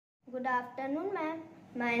Good afternoon, ma'am.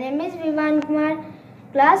 My name is Vivan Kumar,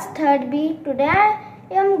 class 3rd B. Today I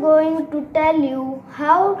am going to tell you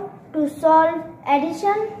how to solve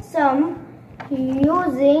addition sum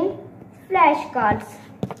using flashcards.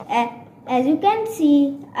 As you can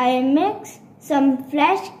see, I make some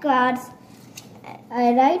flashcards.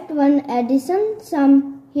 I write one addition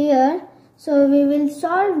sum here. So we will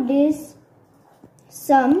solve this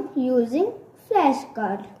sum using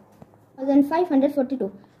flashcard.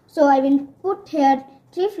 1542. So I will put here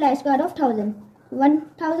 3 flashcards of 1000,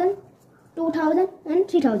 1000, 2000 and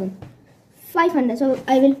 3000. 500. So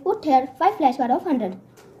I will put here 5 flashcards of 100.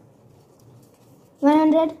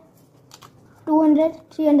 100,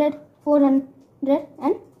 200, 300, 400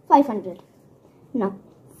 and 500. Now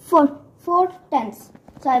 4 tens.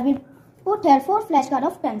 So I will put here 4 flashcards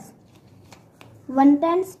of tens. 1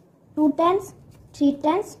 tens, 2 tens, 3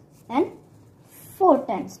 tens and 4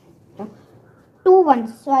 tens. 2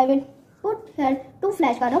 ones. So I will put here 2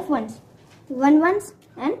 flashcards of ones. 1 ones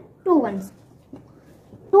and 2 ones.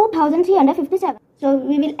 2357. So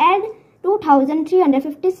we will add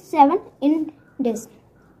 2357 in this.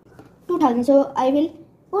 2000. So I will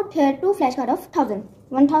put here 2 flashcards of 1000.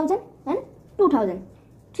 1000 and 2000.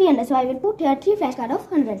 300. So I will put here 3 flashcards of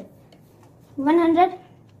 100. 100,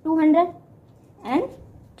 200 and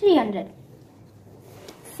 300.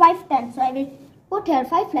 5 tens. So I will put here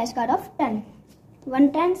 5 flashcards of 10.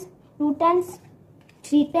 1 tens, 2 tens,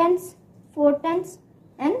 3 tens, 4 tens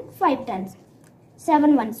and 5 tens.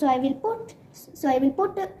 7 ones. So I will put 7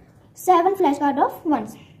 flashcards of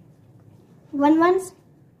ones. 1 ones,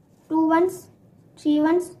 2 ones, 3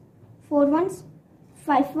 ones, 4 ones,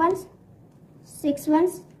 5 ones, 6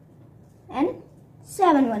 ones and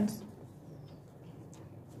 7 ones.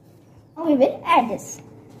 Now we will add this.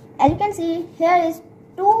 As you can see, here is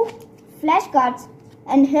 2 flashcards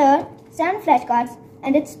and here 7 flashcards,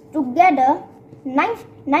 and it's together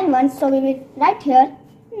 9 ones. So we will write here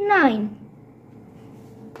 9.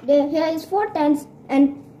 Here is 4 tens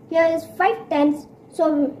and here is 5 tens.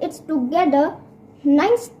 So it's together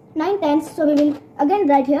 9 tens. So we will again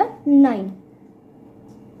write here 9.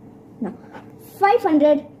 Now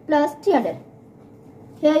 500 plus 300.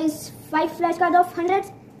 Here is 5 flashcards of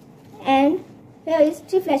 100 and here is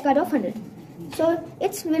 3 flashcards of 100. So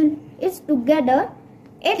it's together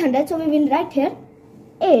 800. So we will write here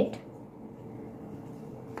 8.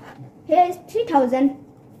 Here is 3000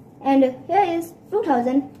 and here is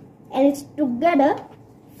 2000 and it's together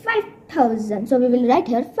 5000. So we will write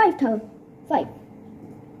here 5.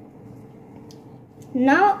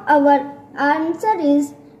 Now our answer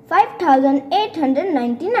is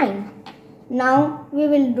 5899. Now we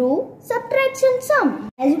will do subtraction sum.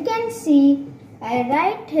 As you can see, I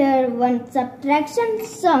write here one subtraction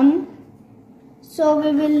sum. So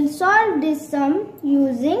we will solve this sum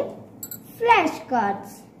using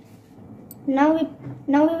flashcards. Now we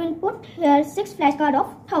will put here 6 flashcards of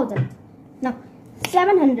 1000. Now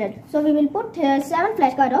 700. So we will put here 7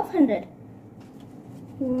 flashcards of 100.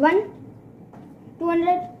 1,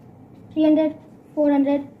 200, 300,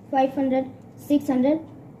 400, 500, 600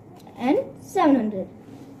 and 700.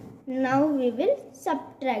 Now we will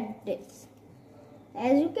subtract this.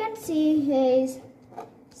 As you can see, here is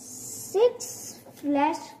 6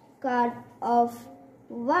 flashcards of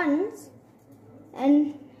ones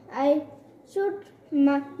and I should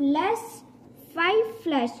less 5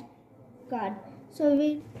 flashcards.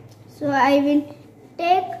 So I will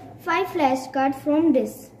take 5 flashcards from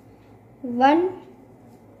this. 1,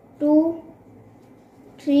 2,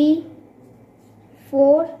 3,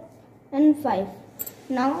 4 and 5.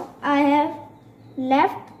 Now I have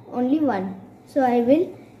left only 1. So I will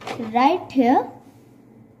write here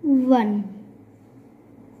 1.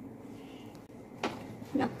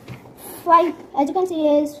 Now 5, as you can see,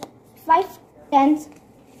 is 5 tens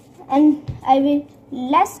and I will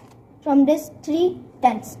less from this 3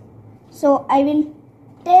 tens. So I will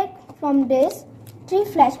take from this 3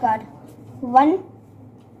 flashcards. 1,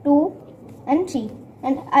 2 and 3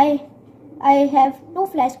 and I have 2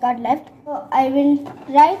 flashcards left. So I will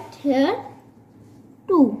write here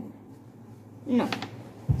 2. No.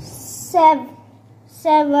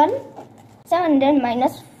 700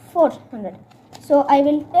 minus 400. So I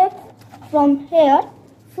will take from here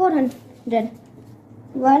 400.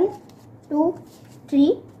 1, 2,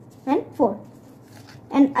 3 and 4.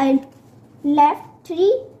 And I left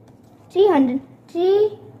 3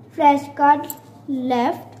 flashcards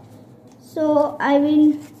left. So I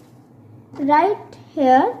will write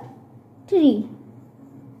here 3.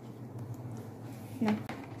 Now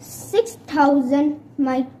 6000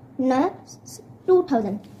 minus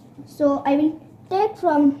 2000. So I will take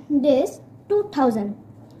from this 2000.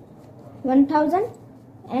 1000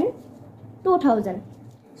 and 2000.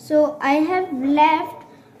 So I have left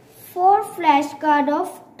 4 flashcards of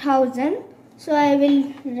 1000. So I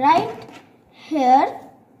will write here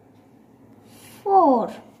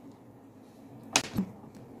 4.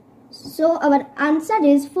 So our answer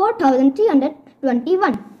is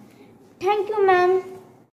 4321. Thank you, ma'am.